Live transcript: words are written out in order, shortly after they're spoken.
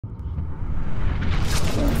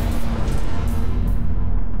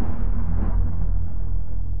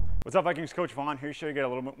What's up, Vikings? Coach Vaughn here to show you get a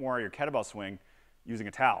little bit more of your kettlebell swing using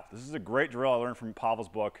a towel. This is a great drill I learned from Pavel's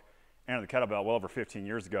book and the kettlebell well over 15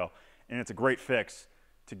 years ago, and it's a great fix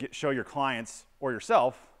to show your clients or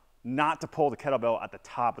yourself not to pull the kettlebell at the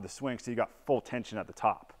top of the swing so you got full tension at the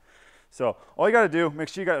top. So all you got to do, make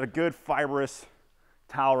sure you got a good fibrous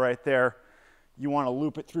towel right there. You want to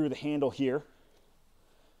loop it through the handle here.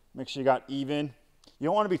 Make sure you got even. You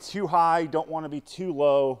don't want to be too high, don't want to be too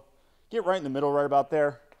low. Get right in the middle, right about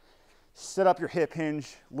there. Set up your hip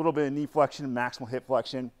hinge, a little bit of knee flexion, maximal hip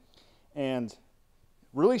flexion, and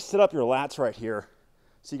really set up your lats right here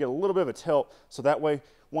so you get a little bit of a tilt, so that way,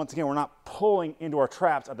 once again, we're not pulling into our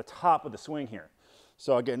traps at the top of the swing here.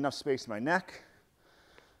 So I get enough space in my neck,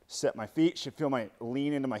 set my feet, should feel my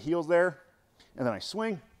lean into my heels there, and then I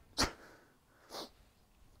swing.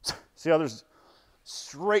 See how there's a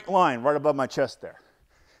straight line right above my chest there.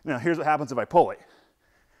 Now here's what happens if I pull it.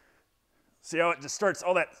 See how it just starts,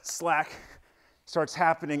 all that slack starts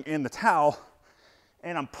happening in the towel,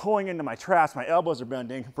 and I'm pulling into my traps, my elbows are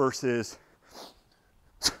bending versus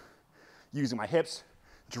using my hips,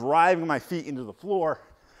 driving my feet into the floor,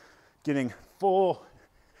 getting full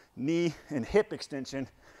knee and hip extension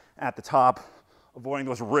at the top, avoiding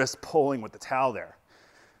those wrists pulling with the towel there.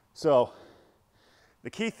 So the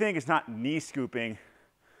key thing is not knee scooping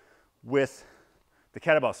with the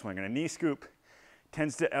kettlebell swing, and a knee scoop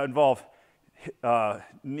tends to involve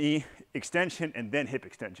knee extension and then hip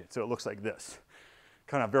extension. So it looks like this,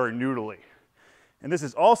 kind of very noodly. And this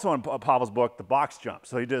is also in Pavel's book, the box jump.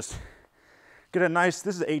 So you just get a nice,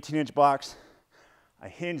 this is an 18-inch box. I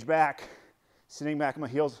hinge back, sitting back on my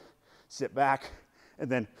heels, sit back, and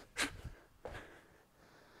then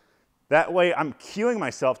that way I'm cueing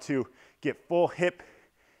myself to get full hip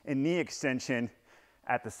and knee extension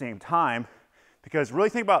at the same time, because really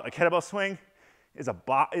think about a kettlebell swing is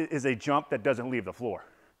a jump that doesn't leave the floor.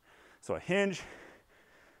 So a hinge,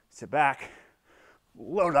 sit back,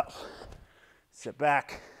 load up, sit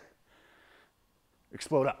back,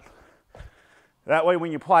 explode up. That way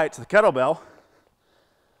when you apply it to the kettlebell,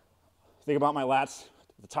 think about my lats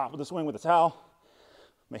at the top of the swing with the towel,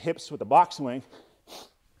 my hips with the box swing.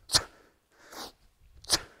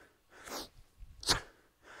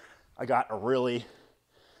 I got a really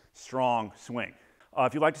strong swing.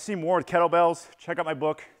 If you'd like to see more with kettlebells, check out my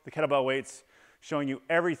book, The Kettlebell Weights, showing you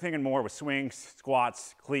everything and more with swings,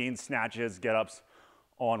 squats, cleans, snatches, get-ups,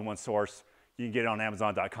 all in one source. You can get it on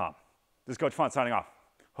Amazon.com. This is Coach Vaughn signing off.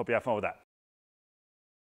 Hope you have fun with that.